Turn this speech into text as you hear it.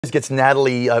Gets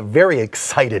Natalie very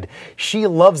excited. She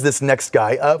loves this next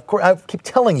guy. Of course, I keep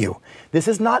telling you, this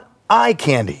is not eye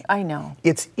candy. I know.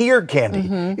 It's ear candy.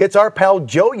 It's our pal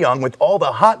Joe Young with all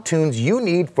the hot tunes you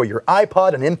need for your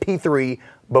iPod and MP3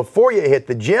 before you hit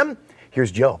the gym. Here's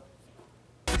Joe.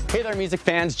 Hey there, music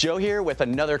fans. Joe here with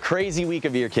another crazy week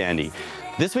of ear candy.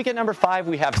 This week at number 5,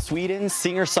 we have Sweden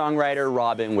singer-songwriter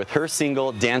Robin with her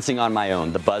single Dancing on My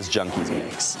Own, the Buzz Junkies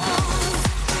mix.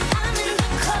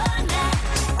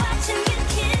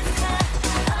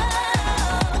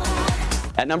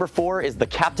 At number 4 is the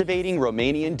captivating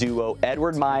Romanian duo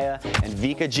Edward Maya and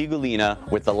Vika Gigulina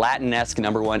with the Latin-esque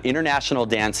 #1 international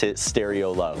dance hit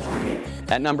Stereo Love.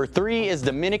 At number 3 is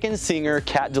Dominican singer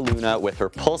Kat DeLuna with her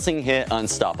pulsing hit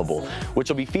Unstoppable, which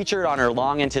will be featured on her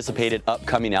long-anticipated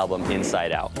upcoming album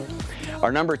Inside Out.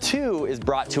 Our number 2 is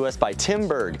brought to us by Tim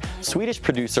Berg, Swedish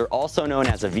producer also known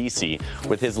as Avicii,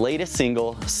 with his latest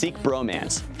single Seek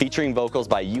Bromance, featuring vocals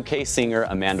by UK singer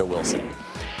Amanda Wilson.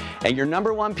 And your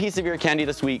number 1 piece of ear candy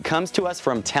this week comes to us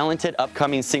from talented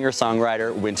upcoming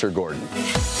singer-songwriter Winter Gordon.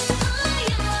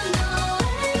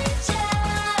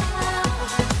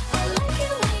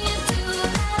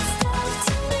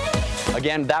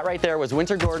 Again, that right there was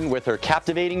Winter Gordon with her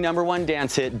captivating #1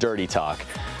 dance hit Dirty Talk.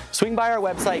 Swing by our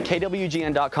website,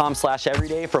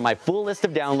 kwgn.com/everyday for my full list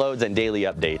of downloads and daily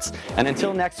updates. And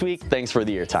until next week, thanks for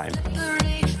the eartime.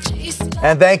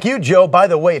 And thank you, Joe. By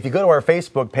the way, if you go to our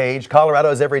Facebook page,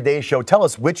 Colorado's Everyday Show, tell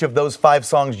us which of those 5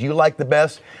 songs you like the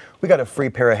best. We got a free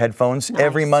pair of headphones. Nice.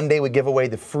 Every Monday we give away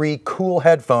the free cool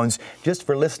headphones just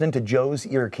for listening to Joe's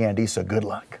ear candy, so good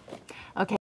luck. Okay.